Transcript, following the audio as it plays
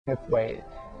way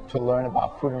to learn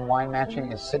about food and wine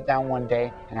matching is sit down one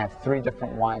day and have 3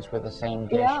 different wines with the same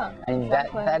dish. Yeah, And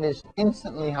exactly. that is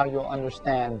instantly how you'll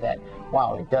understand that,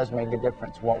 wow, it does make a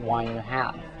difference what wine you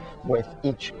have with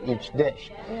each dish.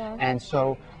 Yeah. And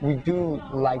so we do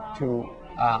like to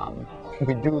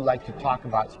talk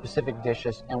about specific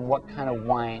dishes and what kind of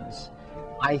wines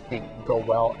I think go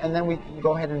well, and then we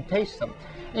go ahead and taste them.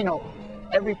 You know,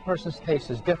 every person's taste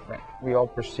is different. We all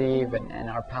perceive, and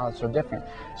our palates are different.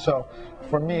 So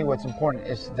for me, what's important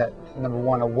is that, number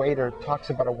one, a waiter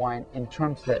talks about a wine in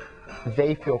terms that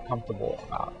they feel comfortable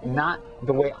about, not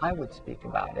the way I would speak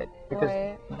about it, because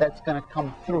Right. that's going to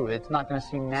come through. It's not going to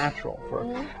seem natural,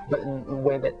 but in the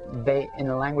way that in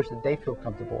the language that they feel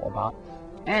comfortable about.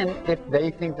 And if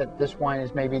they think that this wine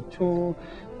is maybe too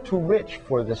rich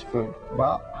for this food,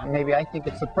 well, maybe I think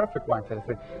it's the perfect wine for the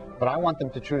food, but I want them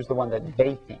to choose the one that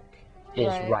they think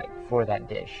is right for that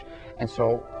dish. And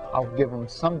so I'll give them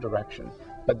some direction,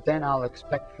 but then I'll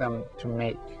expect them to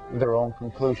make their own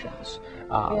conclusions.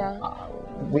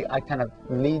 I kind of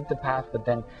lead the path, but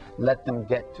then let them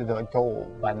get to the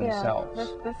goal by themselves. Yeah,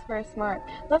 that's very smart.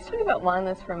 Let's talk about wine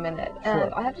lists for a minute. Sure.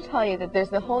 And I have to tell you that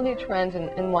there's a whole new trend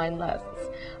in wine lists.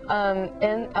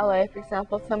 In LA, for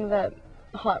example, some of the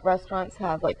hot restaurants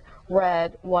have like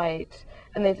red, white,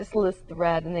 and they just list the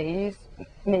red, and they use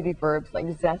maybe verbs like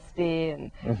zesty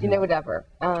and whatever.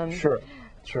 Sure.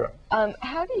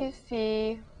 How do you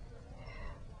see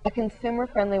a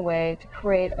consumer-friendly way to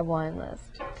create a wine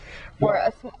list for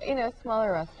a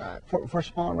smaller restaurant? For a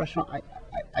smaller restaurant,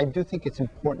 I do think it's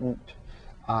important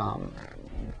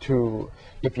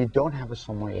if you don't have a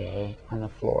sommelier on the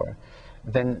floor,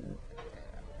 then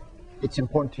it's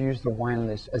important to use the wine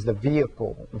list as the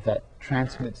vehicle that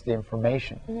transmits the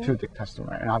information to the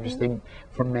customer. And obviously,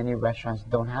 for many restaurants,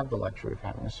 don't have the luxury of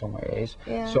having a sommelier.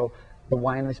 So the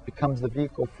wine list becomes the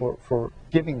vehicle for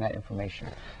giving that information.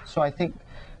 So I think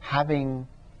having,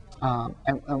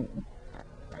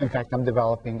 in fact, I'm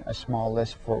developing a small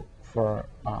list for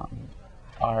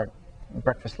our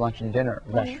breakfast, lunch, and dinner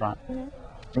restaurant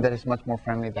that is much more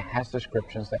friendly, that has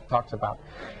descriptions, that talks about,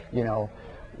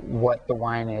 what the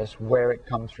wine is, where it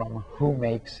comes from, who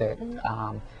makes it,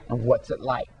 and what's it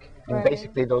like. And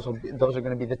basically, those are going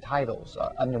to be the titles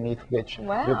underneath which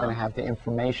you're going to have the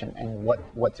information and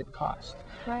what's it cost.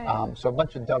 So a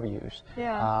bunch of W's.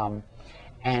 But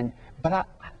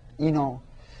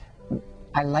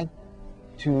I like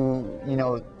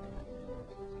to,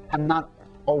 I'm not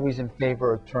always in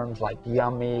favor of terms like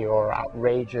yummy or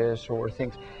outrageous or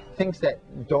things that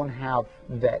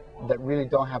really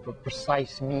don't have a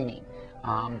precise meaning.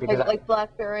 Because like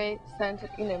blackberry scented,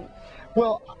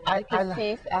 well, like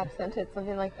accented,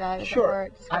 something like that. Sure.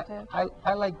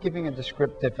 I like giving a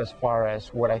descriptive as far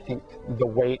as what I think the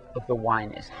weight of the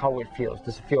wine is, how it feels.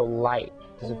 Does it feel light?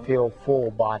 Does it feel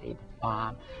full-bodied?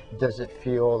 Does it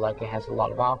feel like it has a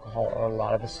lot of alcohol or a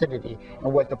lot of acidity?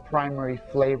 And what the primary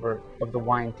flavor of the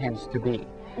wine tends to be.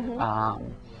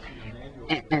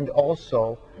 And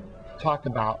also talk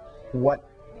about what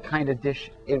kind of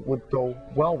dish it would go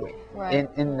well with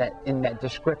in that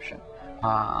description.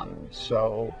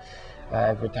 So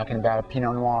if we're talking about a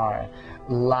Pinot Noir,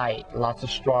 light, lots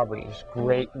of strawberries,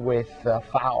 great with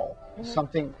fowl,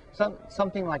 something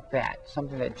like that,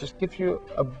 something that just gives you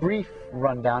a brief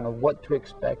rundown of what to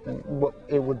expect and what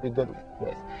it would be good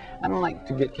with. I don't like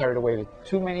to get carried away with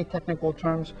too many technical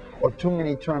terms or too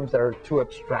many terms that are too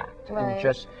abstract and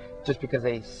just because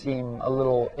they seem a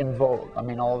little in vogue. I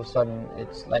mean, all of a sudden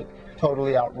it's like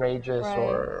totally outrageous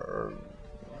or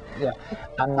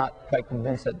I'm not quite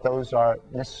convinced that those are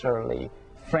necessarily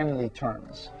friendly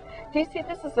terms. Do you see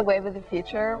this as the wave of the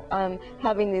future,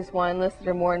 having these wine lists that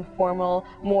are more informal,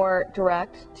 more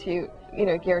direct to,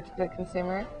 geared to the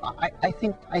consumer? I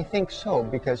think so,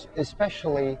 because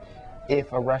especially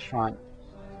if a restaurant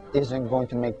isn't going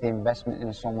to make the investment in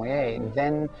a sommelier,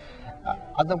 then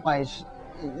otherwise,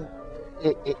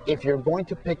 if you're going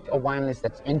to pick a wine list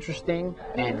that's interesting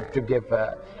and to give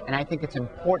and I think it's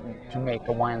important to make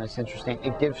a wine list interesting,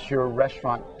 it gives your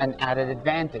restaurant an added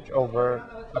advantage over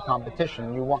a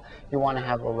competition. You want to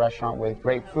have a restaurant with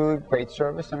great food, great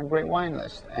service, and a great wine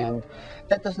list. And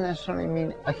that doesn't necessarily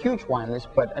mean a huge wine list,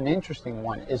 but an interesting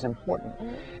one is important.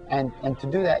 And to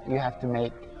do that, you have to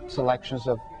make selections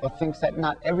of things that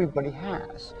not everybody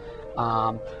has.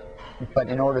 But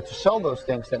in order to sell those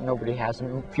things that nobody has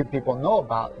and few people know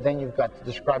about, then you've got to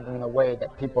describe them in a way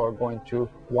that people are going to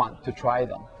want to try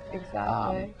them.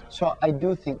 Exactly. So I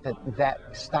do think that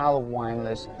style of wine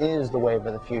list is the wave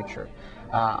of the future.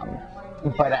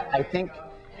 But I think...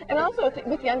 And also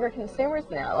with younger consumers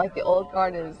now, like the old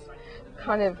guard is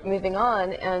kind of moving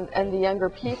on, and the younger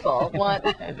people want,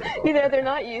 they're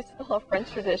not used to the whole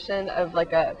French tradition of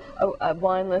like a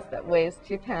wine list that weighs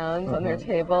 2 pounds on their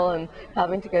table and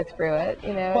having to go through it,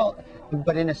 Well,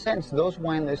 but in a sense, those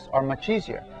wine lists are much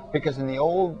easier, because in the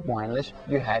old wine list,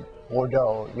 you had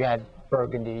Bordeaux, you had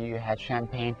Burgundy, you had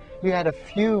Champagne, you had a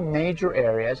few major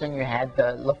areas, and you had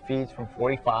the Lafittes from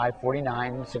 45,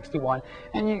 49, 61,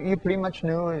 and you pretty much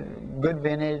knew good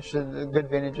vintage, the good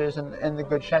vintages, and the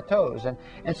good chateaus,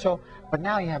 and so, but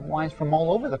now you have wines from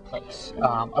all over the place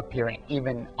appearing,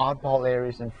 even oddball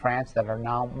areas in France that are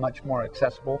now much more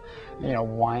accessible,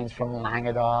 wines from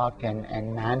Languedoc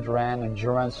and Mandarin and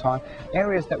Jurançon,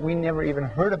 areas that we never even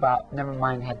heard about, never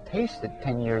mind had tasted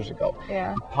 10 years ago.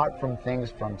 Yeah. Apart from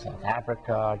things from South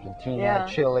Africa, Argentina,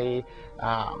 Chile,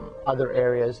 other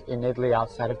areas in Italy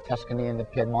outside of Tuscany and the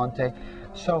Piemonte.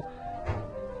 So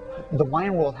the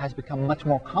wine world has become much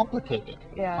more complicated.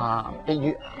 Yeah.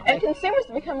 And consumers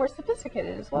have become more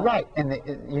sophisticated as well. Right, and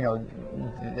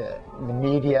the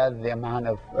media, the amount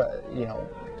of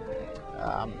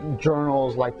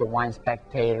journals like the Wine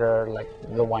Spectator, like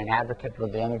the Wine Advocate, or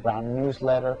the Underground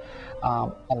Newsletter,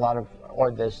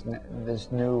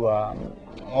 this new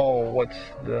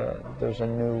there's a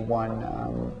new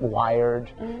one, Wired,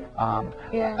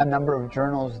 a number of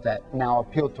journals that now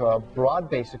appeal to a broad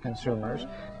base of consumers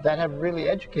that have really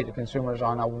educated consumers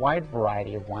on a wide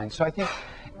variety of wines. So I think,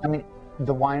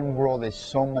 the wine world is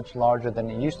so much larger than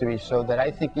it used to be, so that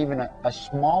I think even a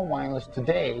small wine list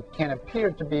today can appear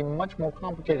to be much more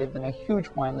complicated than a huge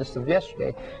wine list of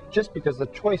yesterday, just because the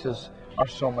choices are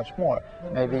so much more.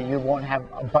 Maybe you won't have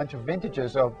a bunch of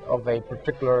vintages of a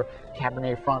particular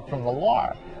Cabernet Franc from the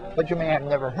Loire, but you may have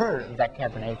never heard of that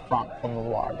Cabernet Franc from the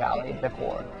Loire Valley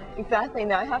before. Exactly.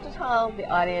 Now I have to tell the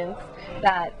audience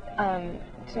that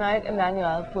tonight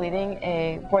Emmanuel is leading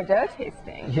a Bordeaux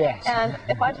tasting. Yes. And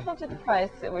if I told you the price,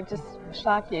 it would just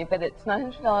shock you, but it's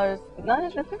 $900,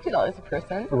 $950 a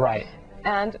person. Right.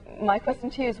 And my question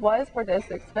to you is, why is Bordeaux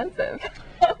so expensive?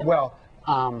 Well,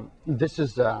 this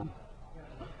is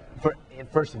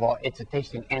first of all, it's a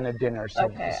tasting and a dinner. So,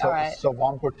 okay, all right. So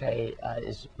Bon Portet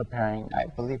is preparing, I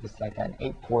believe it's like an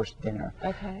 8-course dinner.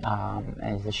 Okay.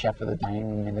 And he's the chef of the dining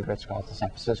room in the Ritz-Carlton San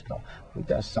Francisco, who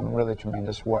does some really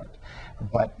tremendous work.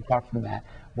 But apart from that,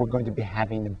 we're going to be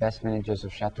having the best vintages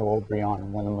of Chateau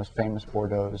Haut-Brion, one of the most famous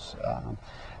Bordeaux's,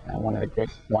 one of the great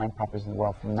wine properties in the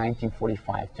world, from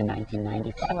 1945 to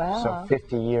 1995. Wow. So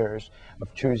 50 years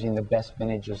of choosing the best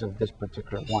vintages of this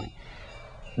particular wine.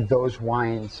 Those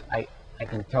wines, I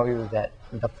can tell you that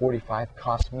the 45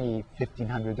 cost me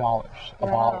 $1,500 a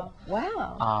bottle.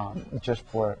 Wow. Just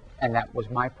for, and that was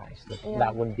my price.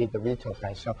 That would be the retail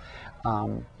price. So,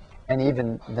 and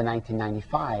even the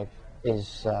 1995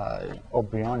 is,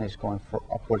 Haut-Brion is going for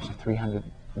upwards of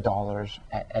 $300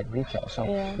 at retail. So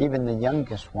even the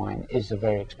youngest wine is a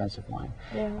very expensive wine.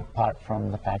 Apart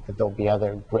from the fact that there'll be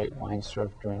other great wines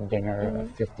served during dinner,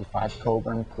 55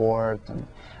 Coburn Port, and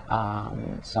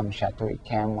some Chateau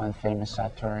Yquem, one famous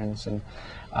Sauternes, and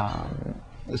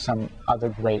some other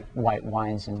great white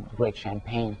wines and great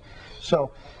champagne.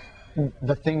 So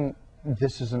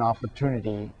this is an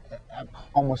opportunity,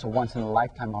 almost a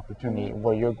once-in-a-lifetime opportunity,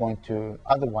 where you're going to,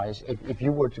 otherwise, if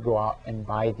you were to go out and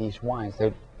buy these wines,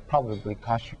 they'd probably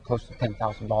cost you close to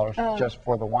 $10,000 just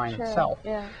for the wine itself.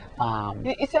 Yeah.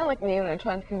 You sound like me when I'm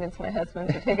trying to convince my husband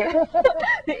to take it.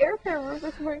 The airfare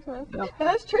is more expensive. No. But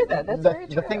that's true, though. That's very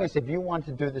true. The thing is, if you want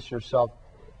to do this yourself,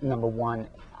 number one,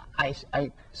 I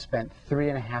spent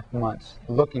 3.5 months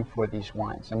looking for these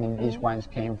wines. I mean, these wines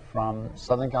came from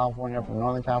Southern California, from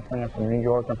Northern California, from New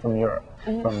York, and from Europe,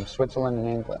 from Switzerland and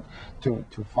England,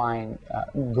 to find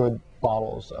good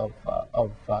bottles of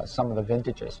some of the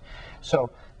vintages.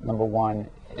 So, number one,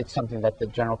 it's something that the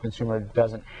general consumer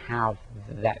doesn't have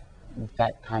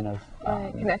that kind of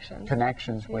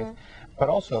connections with. But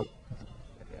also,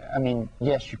 I mean,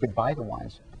 yes, you could buy the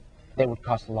wines. They would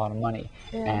cost a lot of money,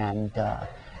 and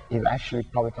it actually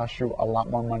probably costs you a lot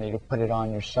more money to put it on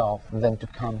yourself than to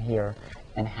come here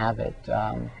and have it.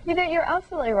 You know, you're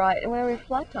absolutely right. And when I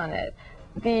reflect on it,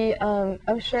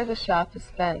 I'm sure the chef has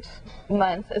spent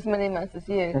months, as many months as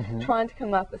you, trying to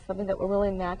come up with something that will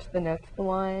really match the notes of the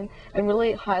wine and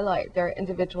really highlight their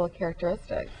individual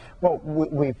characteristics. Well,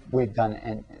 we've done,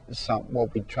 and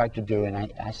what we tried to do, and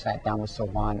I sat down with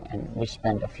Sylvain, and we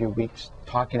spent a few weeks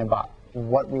talking about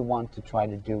what we want to try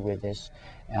to do with this.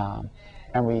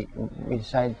 And we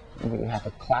decided we have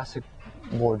a classic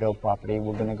Bordeaux property.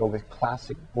 We're going to go with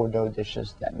classic Bordeaux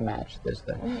dishes that match this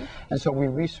thing. And so we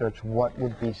researched what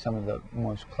would be some of the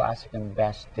most classic and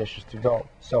best dishes to go.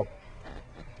 So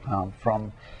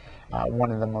from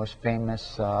One of the most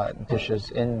famous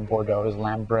dishes in Bordeaux is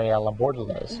lambré à la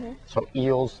bordelaise. So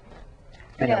eels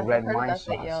in a red wine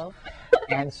sauce.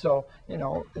 And so, you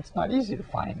know, it's not easy to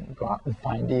go out and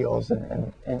find eels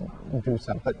and do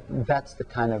something. But that's the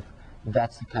kind of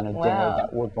dinner that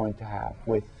we're going to have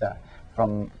with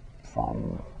from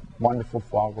wonderful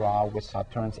foie gras with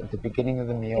sauternes at the beginning of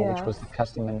the meal, which was the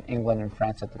custom in England and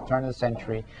France at the turn of the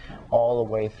century, all the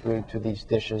way through to these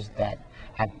dishes that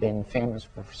have been famous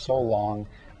for so long.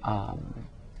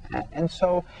 And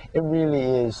so it really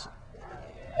is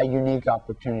a unique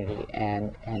opportunity,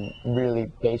 and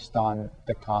really based on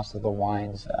the cost of the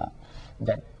wines,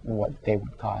 that what they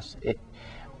would cost.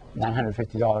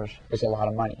 $950 is a lot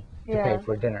of money to pay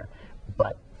for a dinner,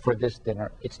 but for this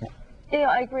dinner, it's not. Yeah,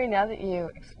 I agree. Now that you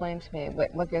explained to me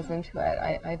what goes into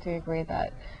it, I do agree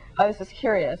that. I was just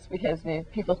curious because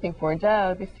people think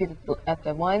Bordeaux, they see it at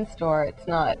the wine store, it's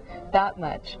not that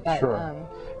much. But, sure.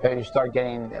 You start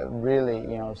getting really,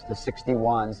 you know, the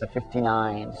 61s, the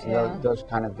 59s, those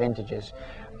kind of vintages.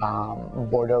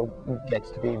 Bordeaux gets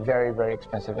to be very, very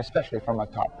expensive, especially from a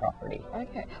top property.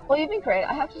 Okay. Well, you've been great.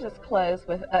 I have to just close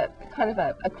with a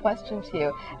question to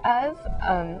you. As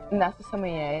Master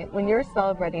Sommelier, when you're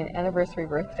celebrating an anniversary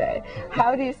birthday,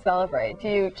 how do you celebrate? Do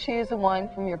you choose a wine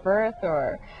from your birth,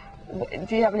 or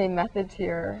do you have any method to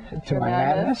your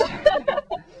madness?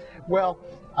 Well,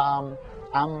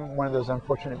 I'm one of those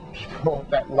unfortunate people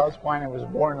that loves wine and was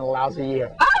born in a lousy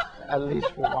year, at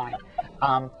least for wine.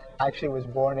 I actually was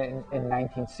born in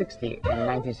 1960, and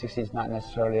 1960 is not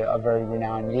necessarily a very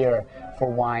renowned year for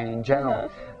wine in general.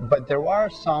 But there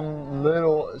are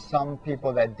some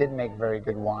people that did make very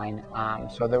good wine.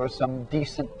 So there was some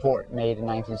decent port made in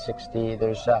 1960.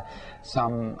 There's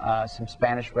some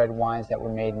Spanish red wines that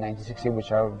were made in 1960,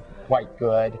 which are quite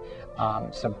good.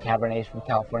 Some Cabernets from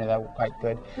California that were quite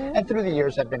good. And through the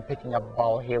years, I've been picking up a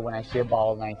bottle here. When I see a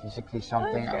bottle of 1960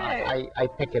 something, I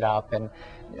pick it up and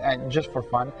just for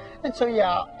fun. And so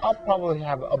yeah, I'll probably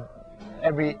have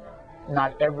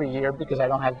not every year because I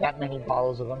don't have that many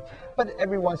bottles of them, but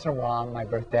every once in a while on my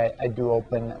birthday I do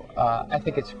open. I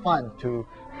think it's fun to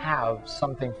have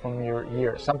something from your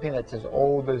year, something that's as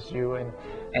old as you,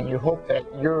 and you hope that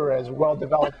you're as well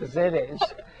developed as it is.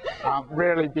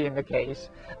 Rarely being the case.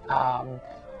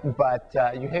 But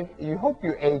you hope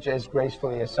you age as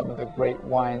gracefully as some of the great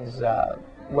wines.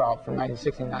 Well, from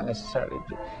 1960, not necessarily,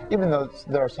 even though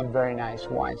there are some very nice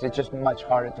wines. It's just much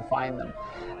harder to find them.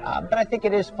 But I think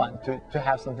it is fun to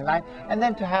have something like, and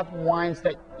then to have wines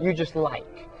that you just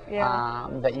like,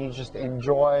 that you just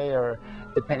enjoy, or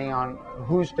depending on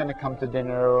who's going to come to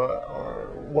dinner, or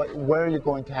where you're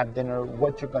going to have dinner,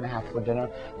 what you're going to have for dinner.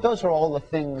 Those are all the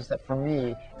things that, for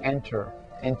me, enter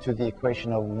into the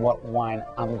equation of what wine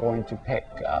I'm going to pick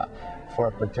for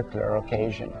a particular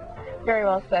occasion. Very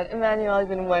well said. Emmanuel, you've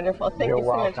been wonderful. Thank you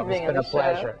so much for being on the show. It's been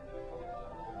a pleasure.